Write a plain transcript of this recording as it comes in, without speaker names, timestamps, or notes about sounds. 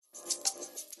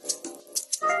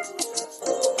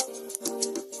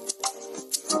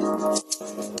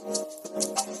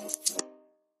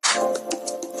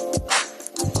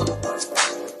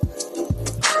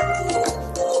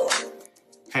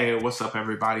what's up,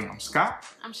 everybody? I'm Scott.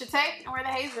 I'm Shaté, and we're the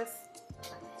Hazes.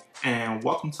 And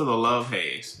welcome to the Love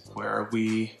Haze, where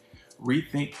we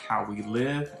rethink how we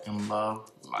live and love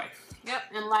life. Yep,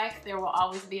 in life there will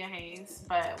always be a haze,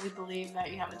 but we believe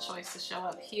that you have a choice to show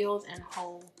up healed and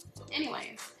whole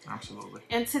anyways. Absolutely.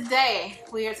 And today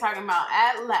we are talking about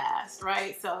at last,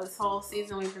 right? So this whole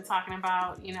season we've been talking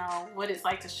about, what it's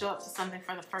like to show up to something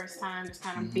for the first time, just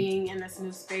kind of being in this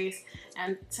new space.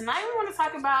 And tonight we want to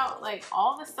talk about like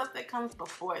all the stuff that comes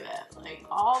before that, like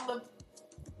all the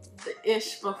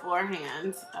ish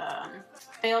beforehand,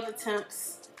 failed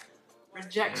attempts,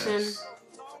 rejection,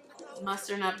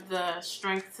 mustering up the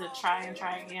strength to try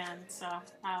again. So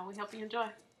we hope you enjoy.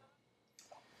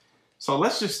 So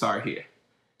let's just start here.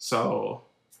 So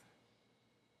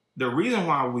the reason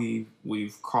why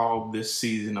we've called this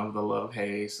season of the Love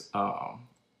Haze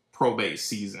probate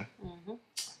season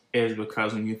is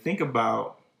because when you think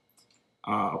about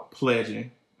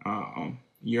pledging,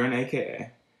 you're an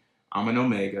AKA, I'm an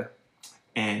Omega,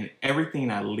 and everything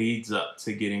that leads up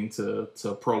to getting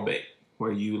to probate,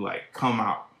 where you like come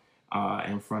out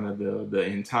in front of the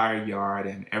entire yard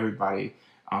and everybody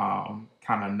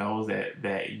kind of knows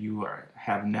that you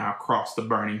have now crossed the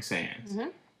burning sands.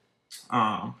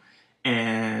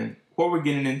 And what we're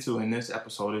getting into in this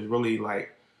episode is really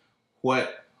like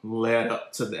what led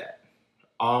up to that.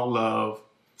 All of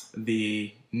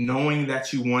the knowing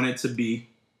that you wanted to be,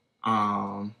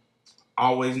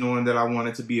 always knowing that I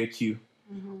wanted to be a Q.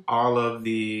 All of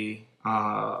the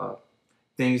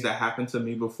things that happened to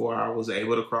me before I was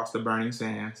able to cross the burning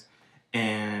sands,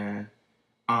 and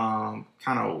kind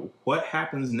of what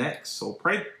happens next. So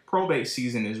probate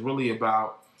season is really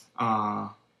about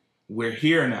we're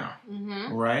here now,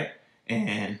 right?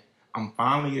 And I'm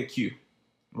finally a Q,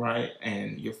 right?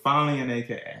 And you're finally an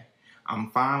AKA. I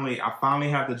finally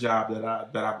have the job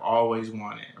that I've always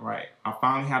wanted, right? I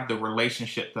finally have the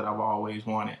relationship that I've always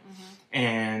wanted.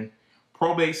 And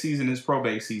probate season is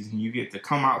probate season. You get to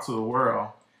come out to the world,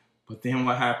 but then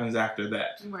what happens after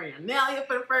that? You wear your nail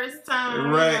for the first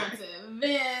time, right? You go to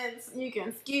events, you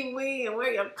can ski wee and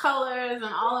wear your colors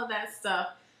and all of that stuff.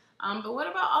 But what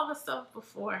about all the stuff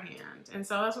beforehand? And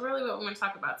so that's really what we're going to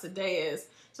talk about today, is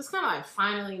just kind of like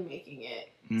finally making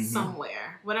it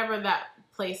somewhere, whatever that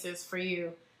place is for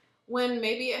you, when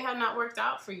maybe it had not worked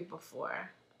out for you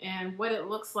before, and what it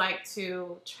looks like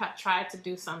to try to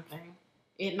do something,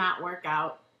 it not work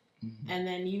out, and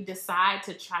then you decide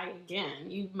to try again.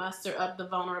 You muster up the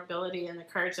vulnerability and the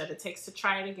courage that it takes to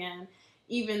try it again,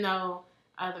 even though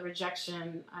the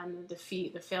rejection and the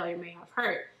defeat, the failure may have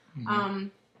hurt.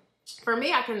 For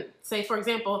me, I can say, for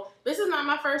example, this is not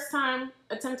my first time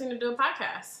attempting to do a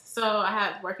podcast. So I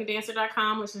have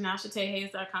workingdancer.com, which is now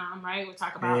ShatéHaze.com, right? We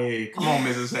talk about... Hey, come on,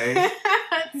 Mrs. Hayes.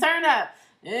 Turn up.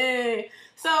 Hey.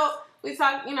 So we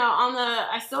talk,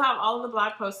 I still have all of the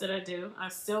blog posts that I do. I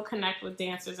still connect with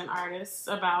dancers and artists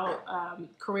about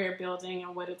career building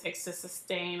and what it takes to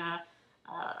sustain a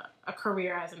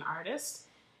career as an artist.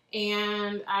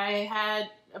 And I had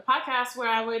a podcast where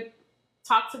I would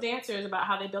talk to dancers about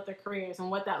how they built their careers and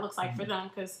what that looks like for them,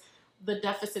 because the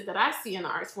deficit that I see in the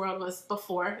arts world was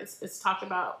before. It's talked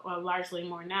about largely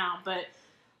more now, but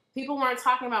people weren't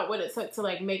talking about what it took to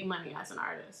like make money as an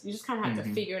artist. You just kind of had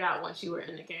to figure it out once you were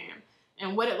in the game,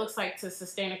 and what it looks like to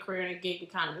sustain a career in a gig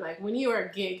economy. Like when you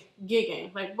are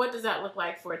gigging, like what does that look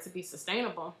like for it to be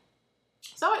sustainable?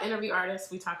 So I interview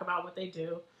artists. We talk about what they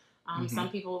do. Some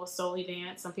people will solely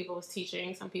dance. Some people was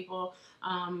teaching. Some people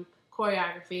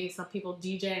choreography, some people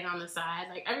DJing on the side.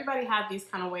 Like everybody had these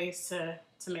kind of ways to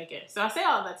make it. So I say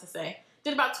all of that to say,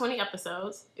 did about 20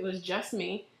 episodes. It was just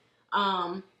me.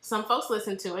 Some folks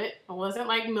listened to it. It wasn't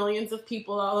like millions of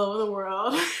people all over the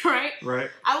world, right? Right.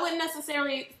 I wouldn't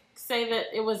necessarily say that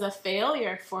it was a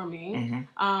failure for me.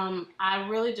 I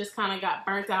really just kind of got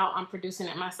burnt out on producing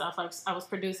it myself. I was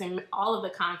producing all of the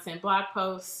content, blog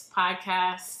posts,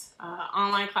 podcasts,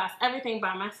 online class, everything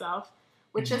by myself,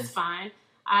 which is fine.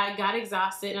 I got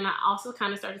exhausted, and I also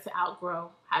kind of started to outgrow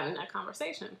having that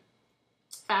conversation.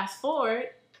 Fast forward,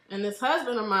 and this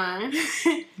husband of mine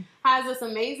has this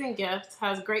amazing gift,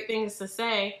 has great things to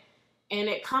say, and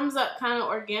it comes up kind of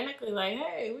organically, like,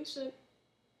 hey, we should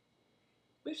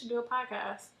do a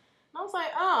podcast. And I was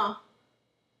like, oh,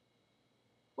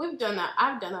 we've done that.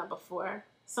 I've done that before.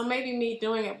 So maybe me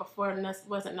doing it before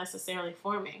wasn't necessarily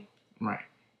for me. Right.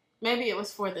 Maybe it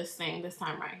was for this thing, this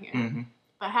time right here.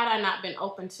 But had I not been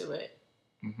open to it,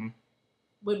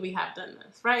 would we have done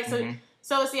this, right?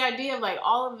 So it's the idea of like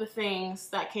all of the things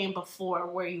that came before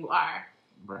where you are,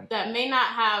 that may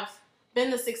not have been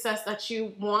the success that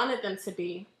you wanted them to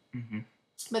be,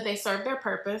 but they served their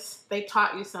purpose. They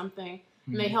taught you something,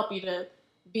 and they help you to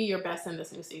be your best in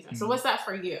this new season. So what's that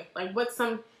for you? Like, what's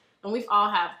some, and we've all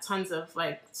have tons of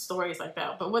like stories like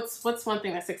that, but what's one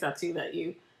thing that sticks out to you that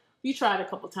you tried a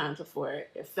couple times before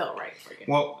it felt right for you?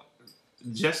 Well,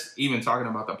 just even talking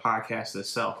about the podcast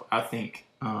itself, I think,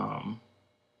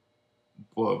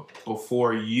 well,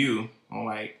 before you,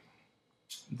 like,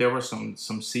 there were some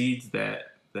seeds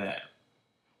that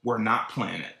were not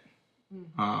planted.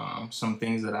 Some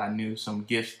things that I knew, some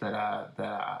gifts that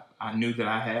I knew that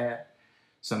I had,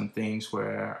 some things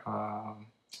where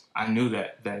I knew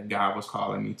that God was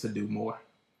calling me to do more,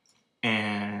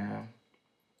 and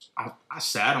I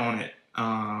sat on it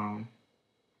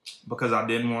because I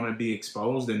didn't want to be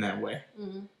exposed in that way.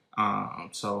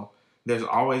 So there's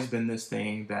always been this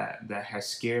thing that has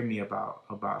scared me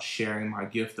about sharing my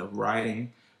gift of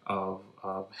writing, of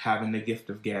having the gift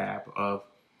of gab, of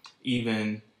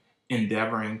even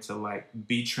endeavoring to like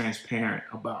be transparent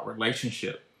about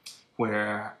relationship,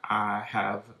 where I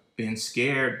have been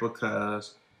scared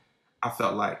because I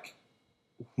felt like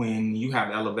when you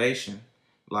have elevation,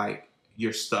 like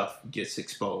your stuff gets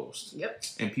exposed. Yep.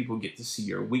 And people get to see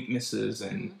your weaknesses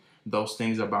and those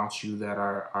things about you that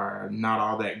are not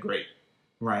all that great,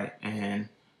 right? And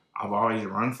I've always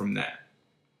run from that.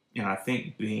 And I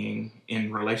think being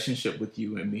in relationship with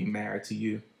you and being married to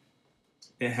you,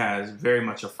 it has very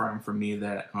much affirmed for me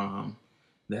that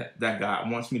that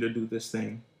God wants me to do this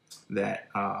thing, that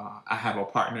I have a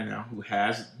partner now who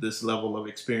has this level of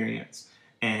experience,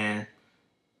 and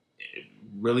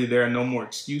really there are no more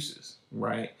excuses,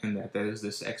 right? And that there is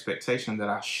this expectation that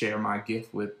I share my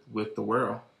gift with the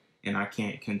world, and I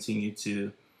can't continue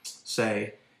to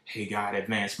say, hey, God,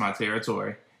 advance my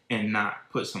territory, and not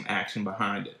put some action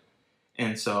behind it.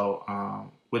 And so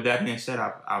with that being said,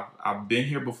 I've been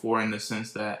here before in the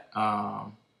sense that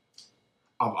I've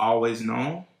always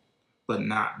known, but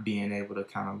not being able to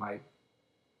kind of like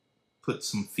put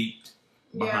some feet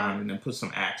behind it and put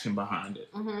some action behind it.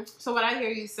 So what I hear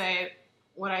you saying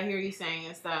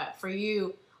is that for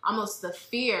you, almost the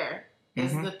fear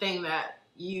is the thing that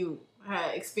you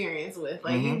had experience with.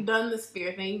 Like you've done the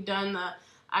fear thing, you've done the,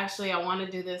 actually, I want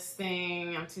to do this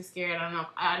thing, I'm too scared,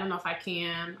 I don't know if I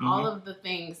can. All of the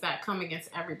things that come against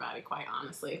everybody, quite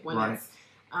honestly, when it's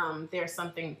there's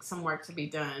some work to be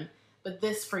done. But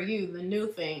this, for you, the new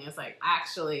thing is like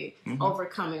actually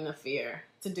overcoming the fear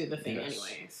to do the thing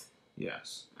anyways.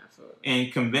 Yes. Absolutely.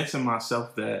 And convincing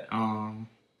myself that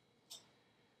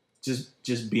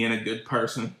just being a good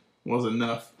person was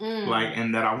enough. Like,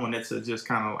 and that I wanted to just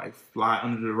kind of like fly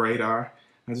under the radar.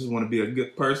 I just want to be a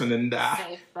good person and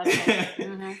die.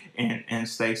 And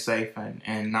stay safe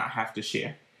and not have to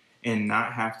share, and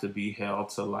not have to be held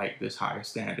to like this higher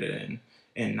standard,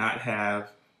 and not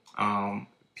have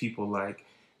people like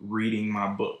reading my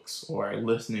books or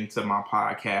listening to my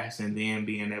podcast and then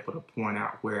being able to point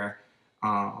out where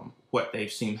what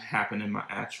they've seen happen in my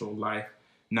actual life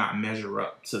not measure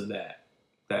up to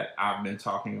that I've been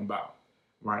talking about,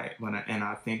 right? And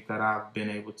I think that I've been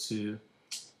able to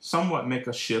somewhat make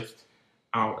a shift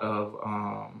out of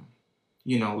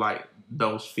like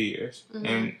those fears.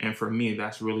 And for me,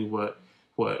 that's really what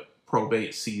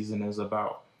probate season is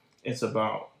about. It's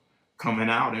about coming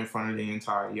out in front of the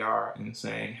entire yard and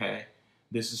saying, hey,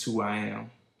 this is who I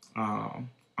am.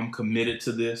 I'm committed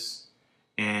to this,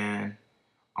 and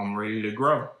I'm ready to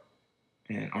grow,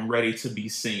 and I'm ready to be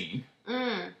seen.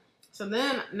 So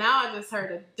then now I just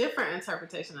heard a different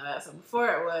interpretation of that. So before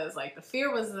it was like the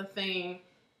fear was the thing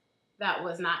that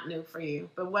was not new for you.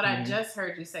 But what I just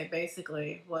heard you say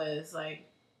basically was like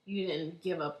you didn't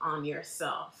give up on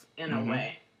yourself in a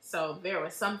way. So there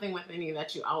was something within you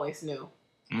that you always knew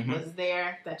was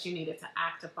there that you needed to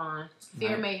act upon.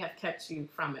 Fear may have kept you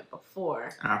from it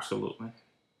before. Absolutely.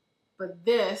 But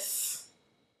this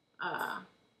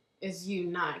is you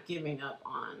not giving up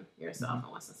on yourself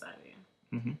and what's inside of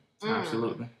you.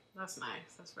 Absolutely. That's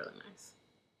nice. That's really nice.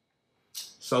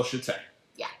 So, Shaté.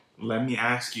 Yeah. Let me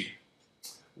ask you,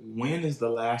 when is the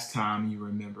last time you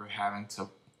remember having to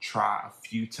try a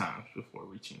few times before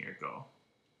reaching your goal?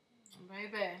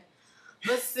 Baby.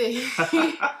 Let's see.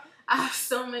 I have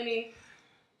so many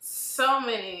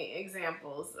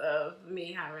examples of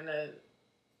me having to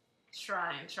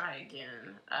try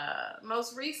again.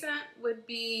 Most recent would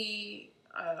be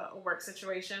a work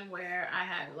situation where I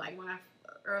had, like, when I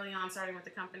early on starting with the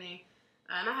company,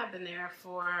 and I had been there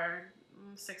for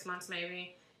 6 months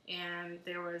maybe, and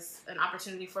there was an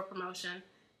opportunity for promotion,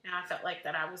 and I felt like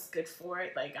that I was good for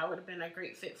it, like I would have been a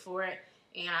great fit for it,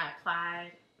 and I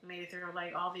applied, made it through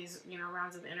like all these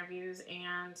rounds of interviews,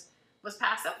 and was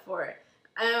passed up for it.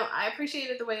 I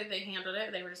appreciated the way that they handled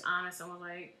it. They were just honest and was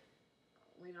like,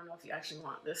 we don't know if you actually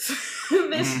want this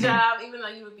this job, even though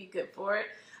you would be good for it.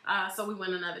 So we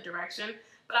went another direction.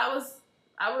 But I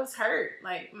was hurt.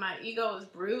 Like, my ego was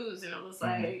bruised, and it was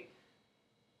like,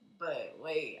 but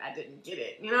wait, I didn't get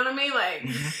it. You know what I mean? Like,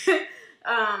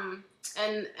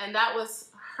 and that was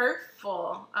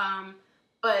hurtful.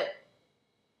 But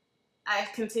I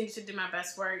continued to do my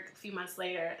best work. A few months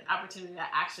later, an opportunity that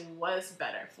actually was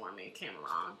better for me came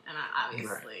along, and I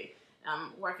obviously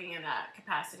am working in that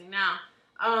capacity now.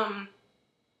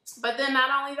 But then not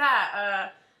only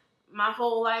that, my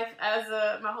whole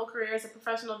career as a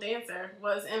professional dancer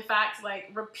was, in fact, like,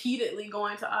 repeatedly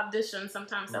going to auditions,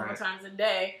 sometimes several times a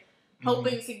day,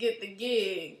 hoping to get the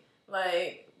gig.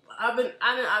 Like, I didn't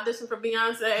audition for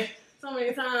Beyonce so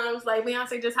many times. Like,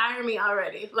 Beyonce just hired me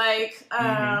already. Like,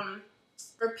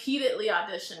 repeatedly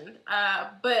auditioned,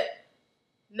 but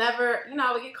never,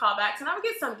 I would get callbacks, and I would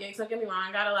get some gigs, don't get me wrong,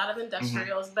 I got a lot of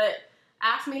industrials, but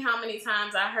ask me how many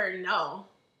times I heard no,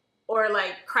 or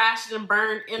like crashed and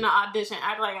burned in an audition,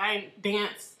 act like I ain't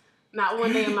danced not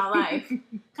one day in my life,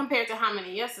 compared to how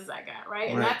many yeses I got,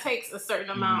 right? And that takes a certain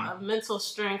amount of mental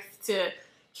strength to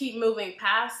keep moving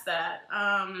past that.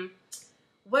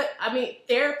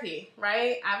 Therapy,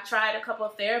 right? I've tried a couple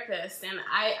of therapists, and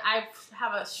I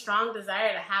have a strong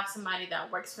desire to have somebody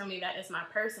that works for me, that is my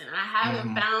person. And I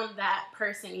haven't found that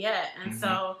person yet. And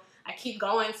so I keep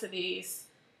going to these,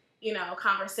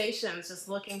 conversations, just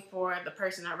looking for the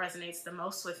person that resonates the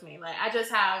most with me. Like, I just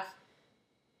have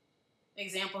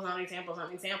examples on examples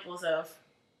on examples of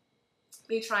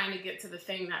me trying to get to the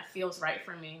thing that feels right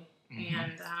for me.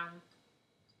 And,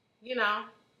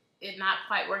 it not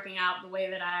quite working out the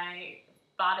way that I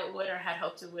thought it would or had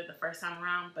hoped it would the first time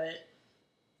around, but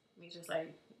me just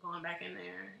like going back in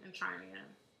there and trying again.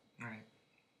 Right.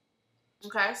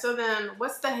 Okay, so then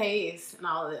what's the haze in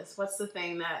all of this? What's the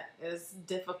thing that is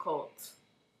difficult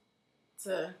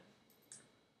to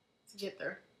get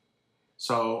through?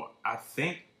 So I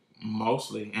think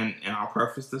mostly, and I'll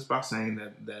preface this by saying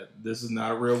that this is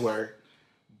not a real word,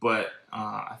 but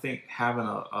I think having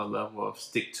a level of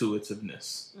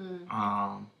stick-to-itiveness,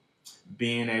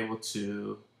 being able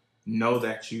to know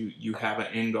that you have an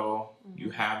end goal, you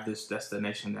have this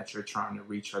destination that you're trying to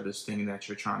reach, or this thing that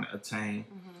you're trying to attain,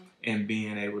 and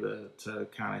being able to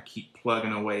kind of keep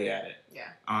plugging away at it,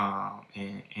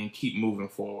 and keep moving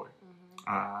forward,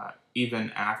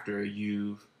 even after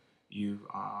you've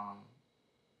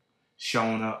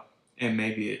shown up. And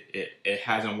maybe it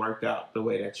hasn't worked out the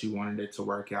way that you wanted it to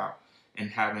work out,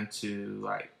 and having to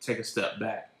like take a step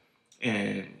back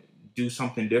and do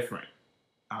something different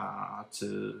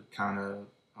to kind of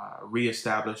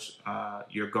reestablish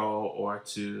your goal, or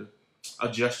to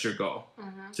adjust your goal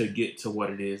to get to what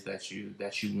it is that you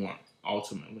want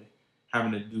ultimately.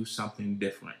 Having to do something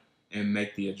different and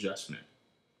make the adjustment.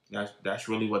 That's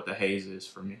really what the haze is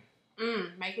for me.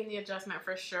 Making the adjustment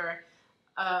for sure.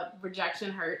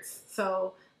 Rejection hurts.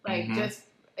 So, like, just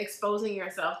exposing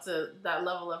yourself to that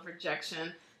level of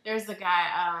rejection. There's a guy,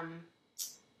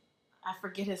 I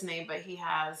forget his name, but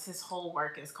his whole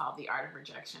work is called The Art of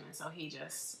Rejection. And so he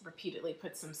just repeatedly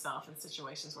puts himself in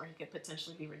situations where he could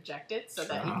potentially be rejected, so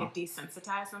that he could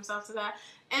desensitize himself to that.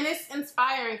 And it's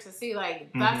inspiring to see, like,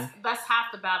 that's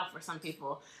half the battle for some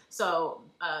people. So,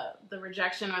 the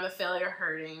rejection or the failure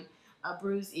hurting, a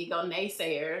bruised ego,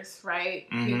 naysayers, right?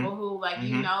 People who, like,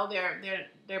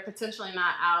 they're potentially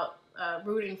not out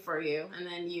rooting for you, and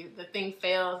then the thing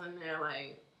fails, and they're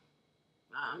like,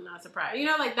 I'm not surprised.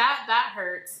 Like, that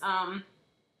hurts.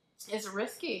 It's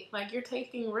risky. Like, you're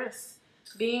taking risks.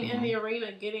 Being in the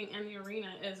arena, getting in the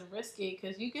arena is risky,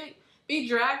 because you could be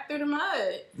dragged through the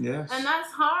mud. Yes. And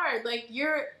that's hard. Like,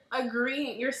 you're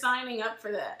signing up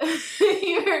for that.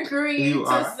 You're agreeing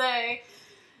to say,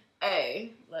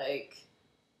 hey, like,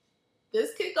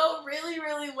 this could go really,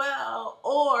 really well,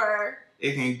 or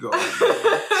it can go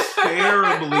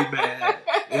terribly bad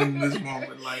in this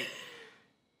moment. Like,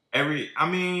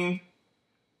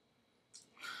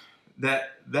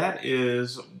 that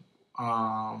is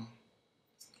one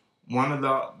of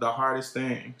the hardest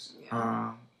things.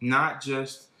 Not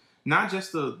just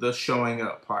the showing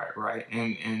up part, right?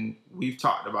 And we've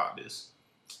talked about this.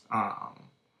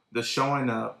 The showing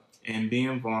up and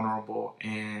being vulnerable,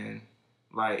 and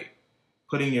like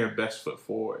putting your best foot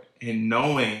forward, and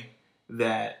knowing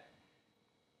that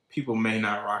people may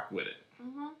not rock with it,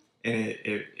 and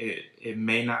it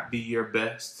may not be your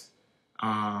best.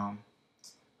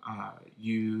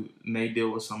 You may deal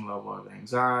with some level of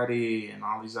anxiety and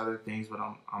all these other things, but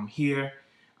I'm here.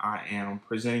 I am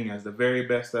presenting as the very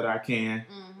best that I can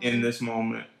in this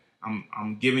moment.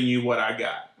 I'm giving you what I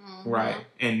got, right?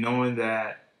 And knowing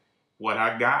that what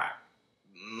I got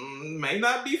may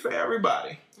not be for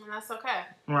everybody. And that's okay.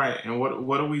 Right. And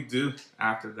what do we do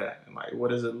after that? And like, what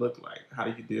does it look like? How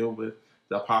do you deal with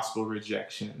the possible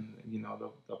rejection? You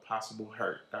know, the possible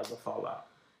hurt as a fallout.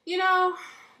 You know,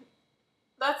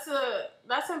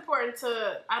 that's important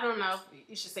to, I don't know if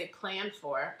you should say plan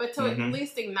for, but to at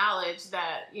least acknowledge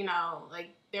that, you know, like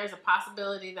there's a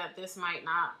possibility that this might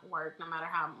not work no matter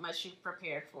how much you've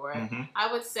prepared for it.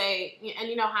 I would say, and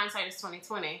you know, hindsight is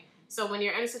 20/20. So when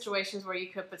you're in situations where you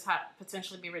could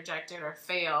potentially be rejected or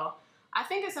fail, I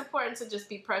think it's important to just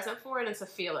be present for it and to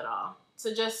feel it all.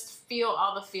 To just feel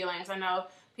all the feelings. I know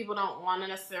people don't want to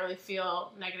necessarily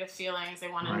feel negative feelings. They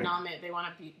want to numb it. They want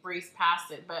to breeze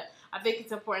past it. But I think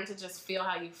it's important to just feel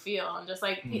how you feel and just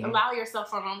like allow yourself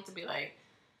for a moment to be like,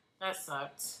 that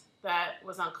sucked. That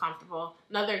was uncomfortable.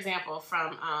 Another example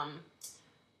from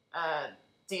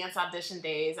dance audition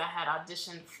days. I had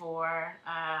auditioned for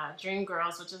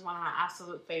Dreamgirls, which is one of my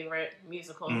absolute favorite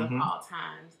musicals of all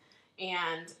times.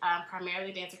 And I'm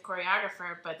primarily dancer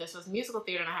choreographer, but this was musical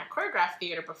theater, and I had choreographed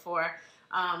theater before,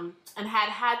 and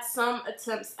had some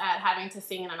attempts at having to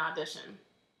sing in an audition.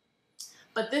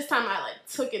 But this time I like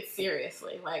took it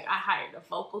seriously. Like I hired a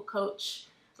vocal coach,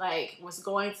 like was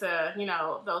going to, you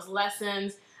know, those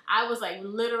lessons. I was like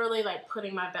literally like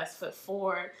putting my best foot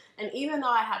forward. And even though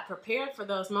I had prepared for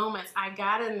those moments, I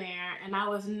got in there and I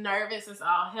was nervous as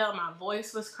all hell. My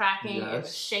voice was cracking. Yes. It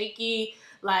was shaky.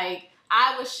 Like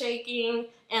I was shaking,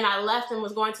 and I left and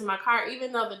was going to my car,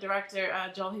 even though the director,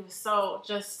 Joel, he was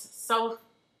so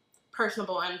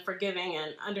personable and forgiving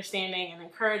and understanding and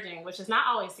encouraging, which is not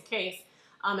always the case,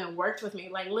 and worked with me,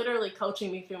 like literally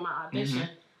coaching me through my audition.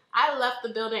 I left the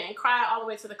building and cried all the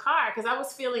way to the car because I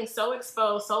was feeling so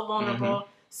exposed, so vulnerable,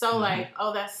 so like,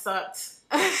 oh, that sucked.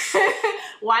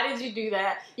 Why did you do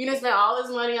that? You just spent all this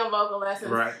money on vocal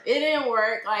lessons. Right. It didn't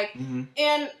work. Like,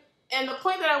 and the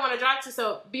point that I want to drive to,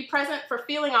 so be present for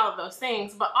feeling all of those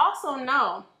things, but also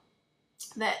know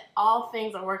that all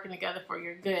things are working together for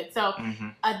your good. So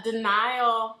a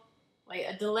denial, like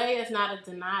a delay is not a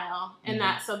denial. And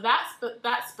that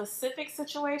specific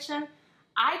situation,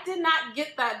 I did not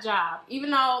get that job,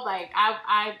 even though like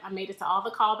I made it to all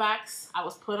the callbacks. I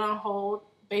was put on hold.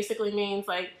 Basically means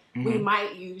like we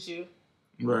might use you.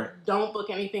 Right. Don't book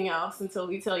anything else until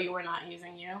we tell you we're not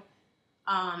using you.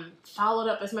 Followed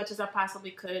up as much as I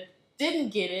possibly could. Didn't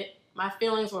get it. My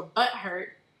feelings were butthurt.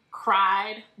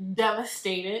 Cried.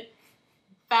 Devastated.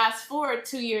 Fast forward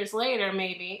 2 years later,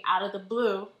 maybe out of the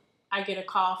blue, I get a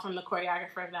call from the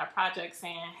choreographer of that project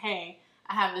saying, "Hey,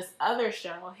 I have this other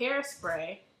show,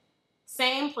 Hairspray,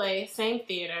 same place, same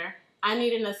theater. I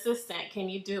need an assistant. Can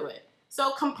you do it?"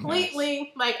 So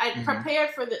completely, like I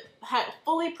had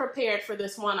fully prepared for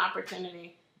this one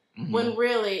opportunity, when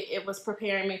really it was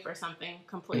preparing me for something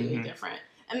completely different.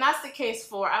 And that's the case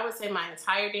for, I would say, my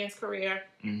entire dance career.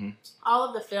 All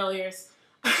of the failures,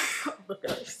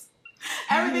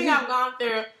 everything I've gone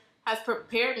through has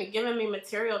prepared me, given me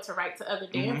material to write to other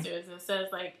dancers. It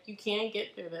says, like, you can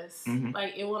get through this.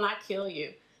 Like, it will not kill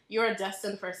you. You are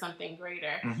destined for something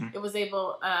greater. It was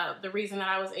the reason that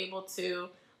I was able to,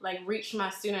 like, reach my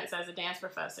students as a dance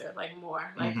professor, like,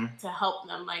 more, like, to help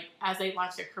them, like, as they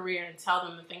launch their career and tell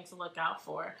them the things to look out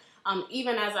for.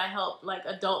 Even as I help, like,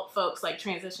 adult folks, like,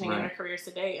 transitioning in their careers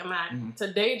today in my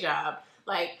today job,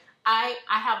 like, I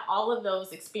have all of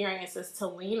those experiences to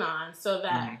lean on so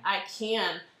that I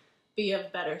can be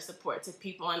of better support to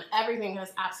people, and everything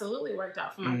has absolutely worked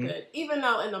out for my good, even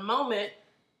though in the moment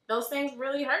those things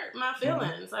really hurt my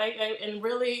feelings, like, and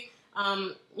really,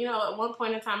 you know, at one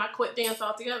point in time I quit dance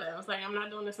altogether. I was like, I'm not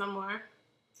doing this no more.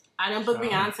 I didn't book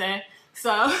Beyonce,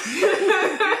 so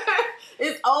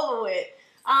it's over with.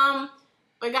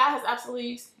 But God has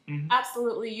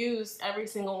absolutely used every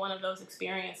single one of those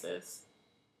experiences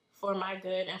for my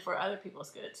good and for other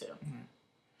people's good too.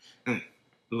 And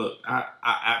look, I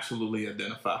absolutely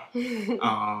identify.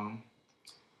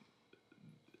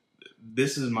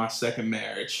 This is my second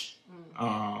marriage.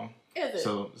 Is it?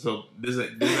 So this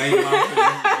ain't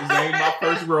my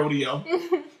first rodeo.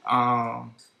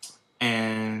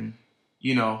 And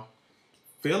you know,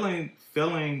 feeling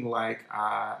like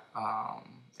I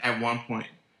at one point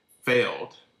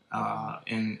failed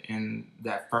in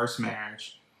that first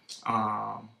marriage,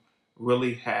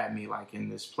 really had me like in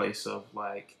this place of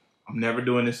like, I'm never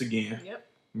doing this again. Yep.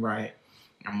 Right.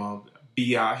 I'm gonna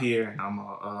be out here and I'm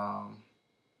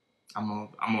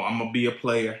gonna be a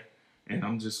player and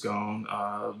I'm just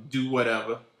gonna do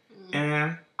whatever.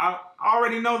 And I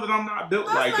already know that I'm not built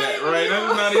like that, right?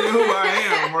 That's not even who I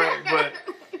am, right? But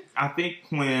I think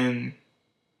when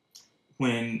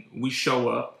we show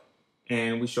up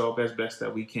and we show up as best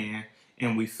that we can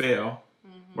and we fail,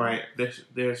 right?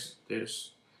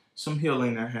 There's some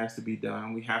healing that has to be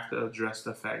done. We have to address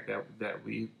the fact that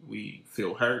we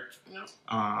feel hurt.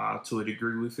 To a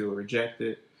degree, we feel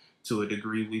rejected. To a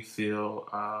degree, we feel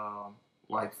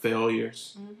like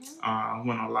failures.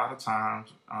 When a lot of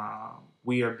times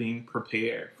we are being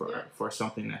prepared for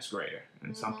something that's greater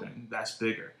and something that's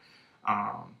bigger.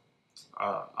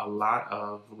 A lot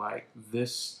of like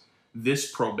this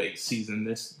probate season,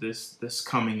 this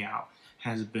coming out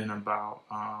has been about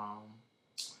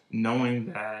knowing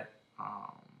that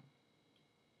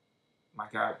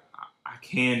like I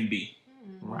can be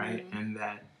right, and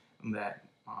that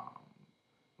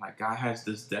like God has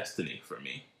this destiny for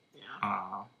me,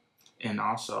 and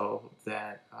also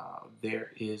that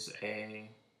there is a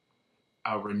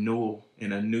renewal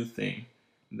and a new thing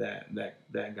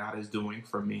that God is doing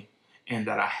for me, and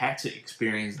that I had to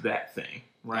experience that thing,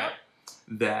 right?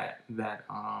 That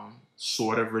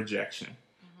sort of rejection,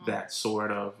 that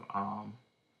sort of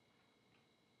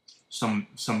some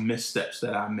missteps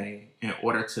that I made in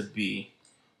order to be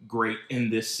great in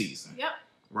this season.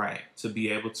 Right. To be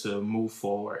able to move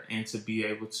forward and to be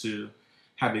able to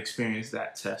have experienced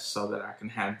that test so that I can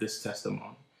have this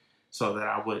testimony, so that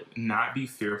I would not be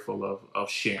fearful of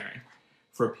sharing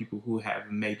for people who have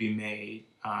maybe made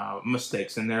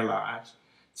mistakes in their lives,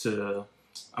 to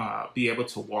be able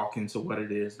to walk into what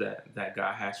it is that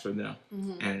God has for them,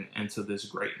 and to this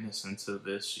greatness, and to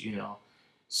this,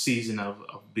 season of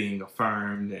being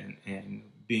affirmed and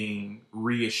being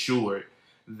reassured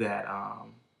that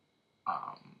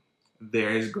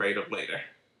there is greater later.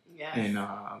 And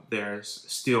there's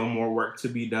still more work to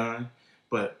be done,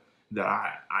 but that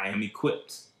I am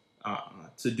equipped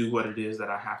to do what it is that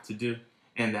I have to do.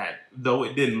 And that though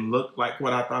it didn't look like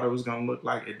what I thought it was going to look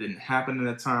like, it didn't happen in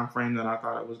the time frame that I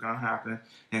thought it was going to happen,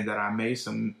 and that I made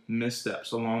some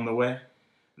missteps along the way,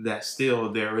 that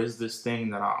still there is this thing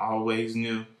that I always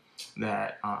knew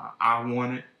that I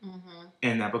wanted,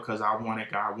 and that because I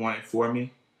wanted, God wanted for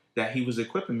me, that He was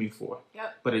equipping me for.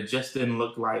 But it just didn't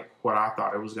look like what I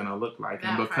thought it was going to look like.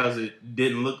 And because it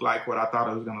didn't look like what I thought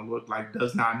it was going to look like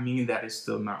does not mean that it's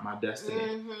still not my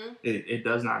destiny. It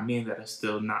does not mean that it's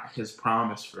still not His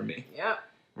promise for me.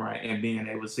 Right. And being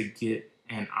able to get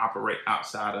and operate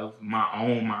outside of my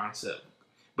own mindset.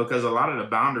 Because a lot of the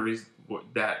boundaries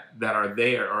that are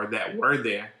there, or that were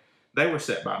there, they were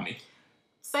set by me.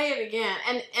 Say it again.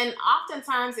 And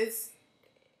oftentimes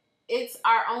it's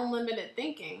our own limited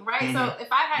thinking, right? So if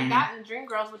I had gotten Dream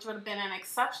Girls, which would have been an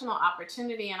exceptional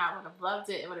opportunity and I would have loved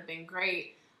it, it would have been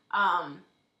great.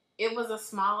 It was a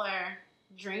smaller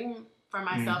dream for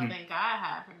myself than God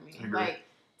had for me. Like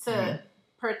to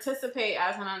participate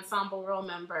as an ensemble role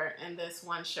member in this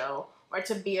one show, or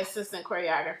to be assistant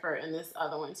choreographer in this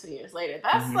other one 2 years later.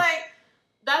 That's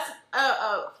that's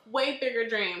a way bigger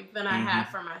dream than I had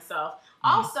for myself.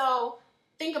 Also,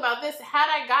 think about this. Had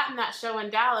I gotten that show in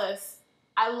Dallas,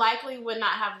 I likely would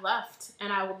not have left,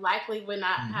 and I would likely would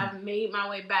not have made my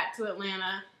way back to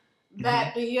Atlanta,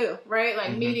 back to you, right?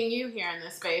 Like meeting you here in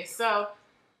this space. So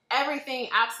everything,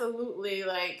 absolutely,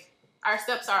 like our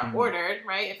steps are ordered,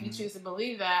 right? If you choose to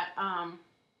believe that.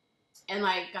 And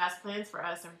like God's plans for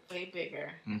us are way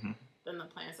bigger than the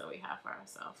plans that we have for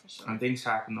ourselves, for sure. And things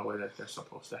happen the way that they're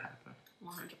supposed to happen.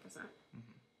 100%.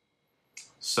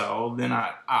 So then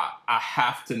I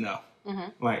have to know,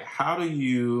 like, how do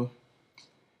you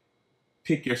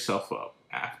pick yourself up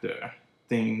after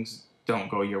things don't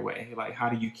go your way? Like, how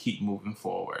do you keep moving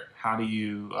forward? How do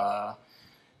you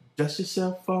dust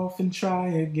yourself off and try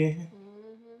again?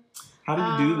 How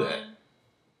do you do that?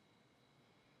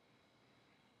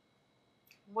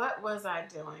 What was I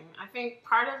doing? I think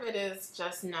part of it is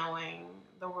just knowing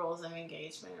the rules of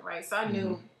engagement, right? So I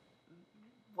knew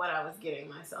what I was getting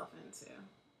myself into.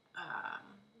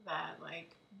 That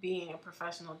like being a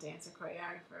professional dancer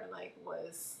choreographer like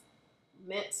was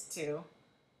meant to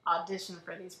audition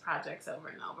for these projects over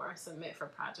and over, submit for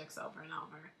projects over and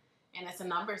over, and it's a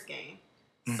numbers game.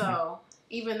 So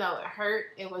even though it hurt,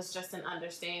 it was just an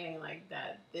understanding like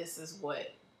that this is what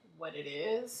it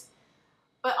is.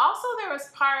 But also there was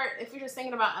part, if you're just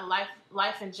thinking about in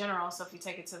life in general, so if you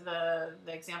take it to the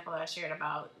example that I shared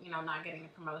about, not getting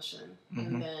a promotion,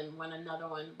 and then when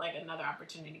another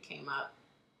opportunity came up,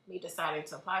 me deciding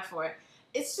to apply for it,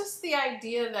 it's just the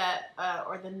idea that,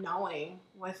 or the knowing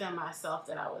within myself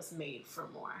that I was made for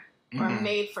more, or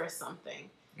made for something.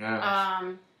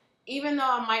 Yes. Even though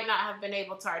I might not have been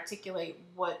able to articulate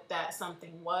what that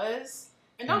something was.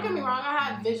 And don't get me wrong, I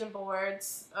had vision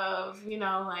boards of,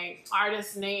 like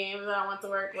artist names that I want to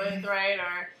work with, right?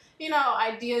 Or,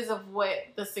 ideas of what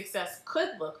the success could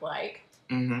look like.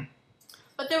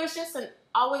 But there was just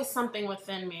always something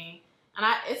within me And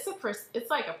it's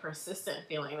like a persistent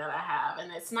feeling that I have.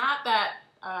 And it's not that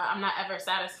I'm not ever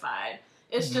satisfied.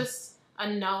 It's just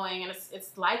a knowing. And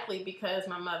it's likely because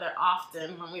my mother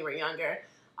often, when we were younger,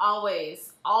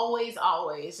 always,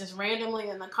 just randomly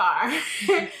in the car,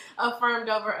 affirmed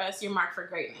over us, "You're marked for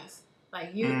greatness."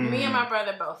 Like me and my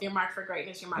brother both, "You're marked for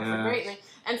greatness, you're marked for greatness."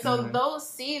 And so those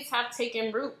seeds have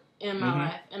taken root in my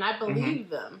life, and I believe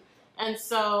them. And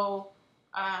so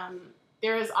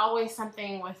there is always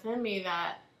something within me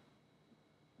that,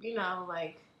 you know,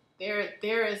 like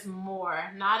there is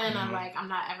more, not in a like I'm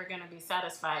not ever going to be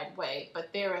satisfied way,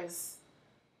 but there is,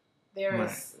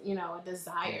 you know, a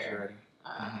desire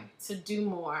to do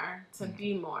more, to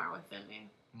be more within me.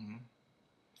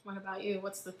 What about you?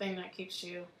 What's the thing that keeps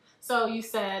you? So you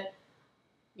said,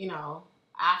 you know,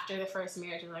 after the first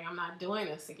marriage, you're like, I'm not doing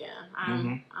this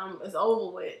again. It's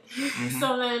over with.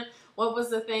 So then what was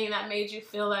the thing that made you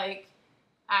feel like,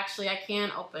 actually, I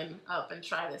can open up and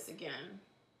try this again?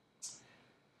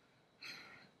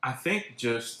 I think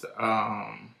just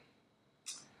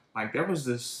like there was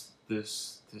this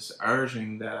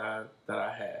urging that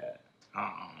I had.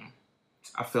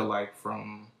 I feel like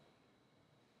from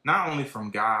not only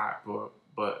from God,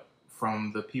 but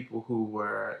from the people who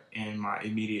were in my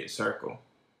immediate circle,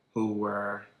 who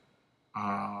were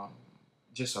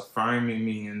just affirming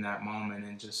me in that moment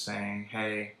and just saying,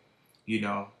 "Hey, you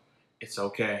know, it's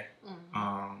okay.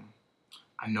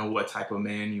 I know what type of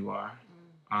man you are.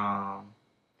 I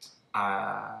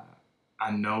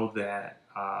know that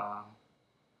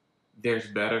there's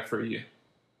better for you,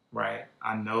 right?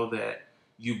 I know that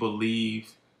you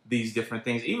believe these different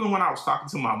things." Even when I was talking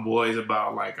to my boys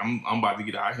about like I'm about to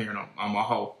get out here and I'm a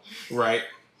hoe, right?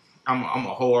 I'm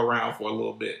a hoe around for a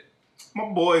little bit. My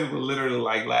boys would literally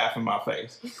like laugh in my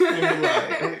face and be like,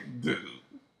 "Hey, dude,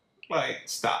 like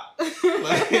stop,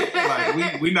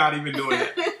 like we not even doing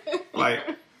that." Like,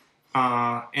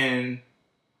 and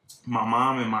my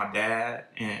mom and my dad,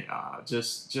 and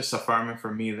just affirming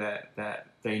for me that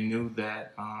they knew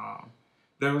that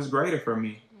there was greater for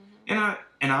me, and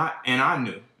I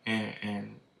knew,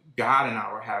 and God and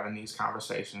I were having these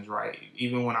conversations, right?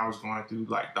 Even when I was going through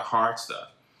like the hard stuff,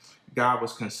 God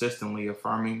was consistently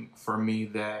affirming for me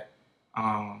that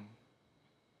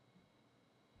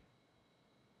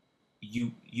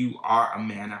you are a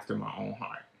man after my own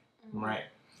heart, right?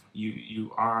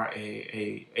 You are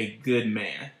a good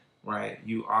man, right?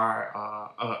 You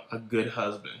are a good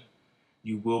husband.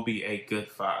 You will be a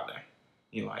good father.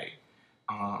 You like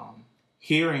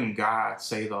hearing God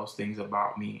say those things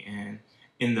about me, and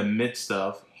in the midst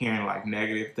of hearing like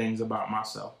negative things about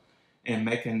myself, and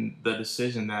making the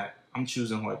decision that I'm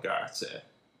choosing what God said,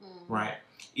 right?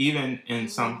 Even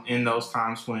in those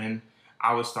times when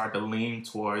I would start to lean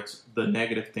towards the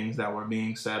negative things that were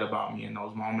being said about me in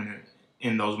those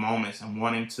moments, and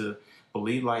wanting to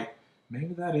believe like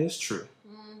maybe that is true.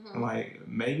 Like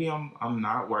maybe I'm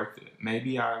not worth it.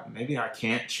 Maybe I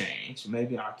can't change.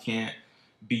 Maybe I can't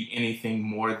be anything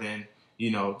more than,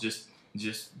 you know, just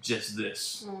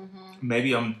this.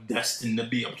 Maybe I'm destined to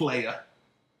be a player,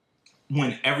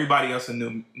 when everybody else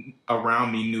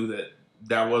around me knew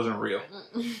that wasn't real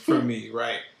for me,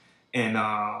 right? And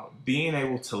being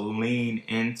able to lean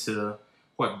into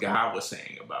what God was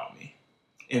saying about me,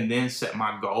 and then set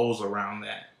my goals around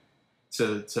that,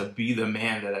 to be the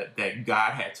man that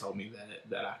God had told me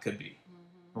that I could be,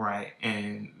 right?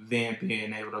 And then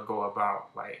being able to go about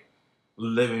like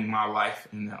living my life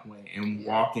in that way, and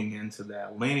walking into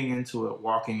that, leaning into it,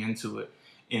 walking into it,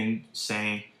 and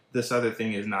saying, this other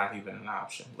thing is not even an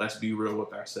option. Let's be real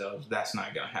with ourselves. That's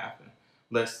not going to happen.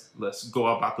 Let's go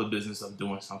about the business of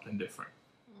doing something different.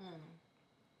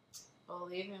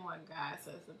 Believing what God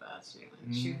says about you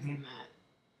and choosing that.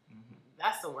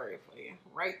 That's the word for you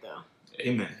right there.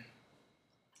 Amen.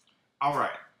 All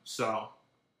right. So,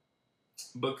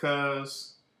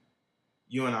 because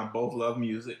you and I both love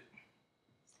music,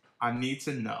 I need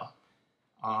to know,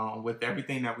 with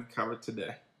everything that we covered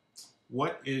today,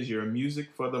 what is your music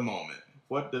for the moment?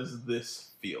 What does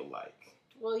this feel like?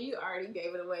 Well, you already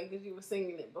gave it away because you were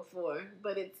singing it before,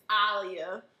 but it's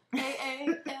Alia.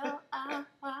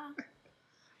 A-A-L-I-Y.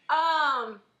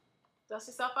 Dust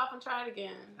yourself off and try it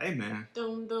again. Amen.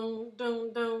 Doom, doom,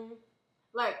 doom, doom.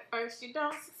 Like, first you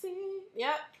don't succeed.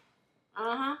 Yep.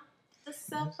 Dust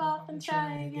yourself off and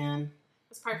try again.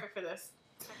 It's perfect for this.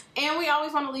 And we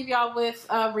always want to leave y'all with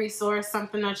a resource,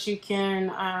 something that you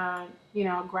can,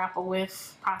 grapple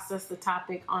with, process the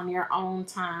topic on your own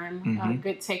time, a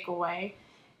good takeaway.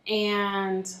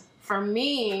 And for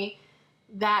me,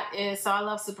 that is, so I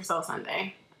love Super Soul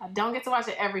Sunday. I don't get to watch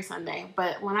it every Sunday,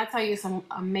 but when I tell you some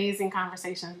amazing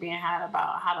conversations being had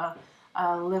about how to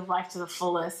live life to the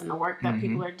fullest and the work that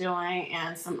people are doing,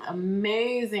 and some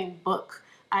amazing book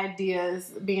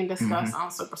ideas being discussed on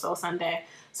Super Soul Sunday.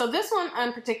 So this one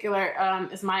in particular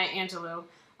is Maya Angelou,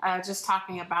 just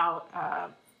talking about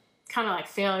kind of like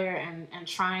failure and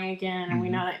trying again. And we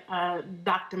know that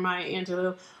Dr. Maya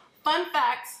Angelou, fun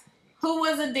facts, who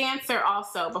was a dancer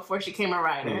also before she became a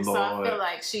writer. So I feel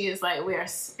like she is like, we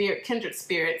are kindred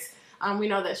spirits. We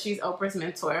know that she's Oprah's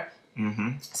mentor.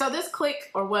 So this clip,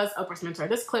 or was Oprah's mentor,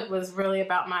 this clip was really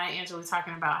about Maya Angelou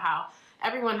talking about how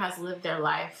everyone has lived their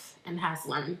life and has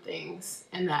learned things,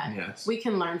 and that we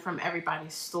can learn from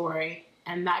everybody's story,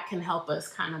 and that can help us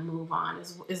kind of move on,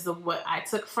 is what I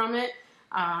took from it.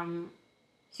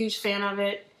 Huge fan of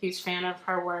it, huge fan of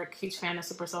her work, huge fan of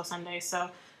Super Soul Sunday.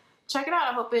 So check it out.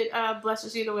 I hope it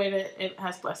blesses you the way that it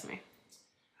has blessed me.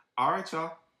 All right,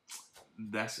 y'all.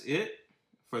 That's it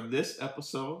for this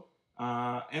episode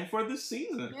and for this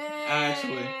season,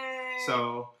 actually.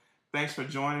 So thanks for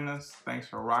joining us. Thanks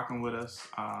for rocking with us.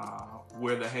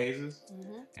 We're the Hazes.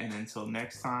 And until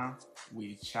next time,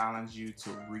 we challenge you to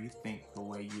rethink the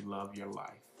way you love your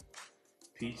life.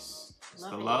 Peace. It's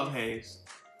the Love Haze.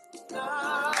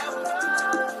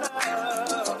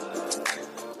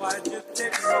 Why did it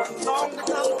take so long to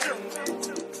come to me?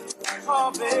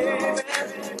 Oh, baby.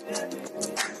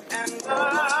 And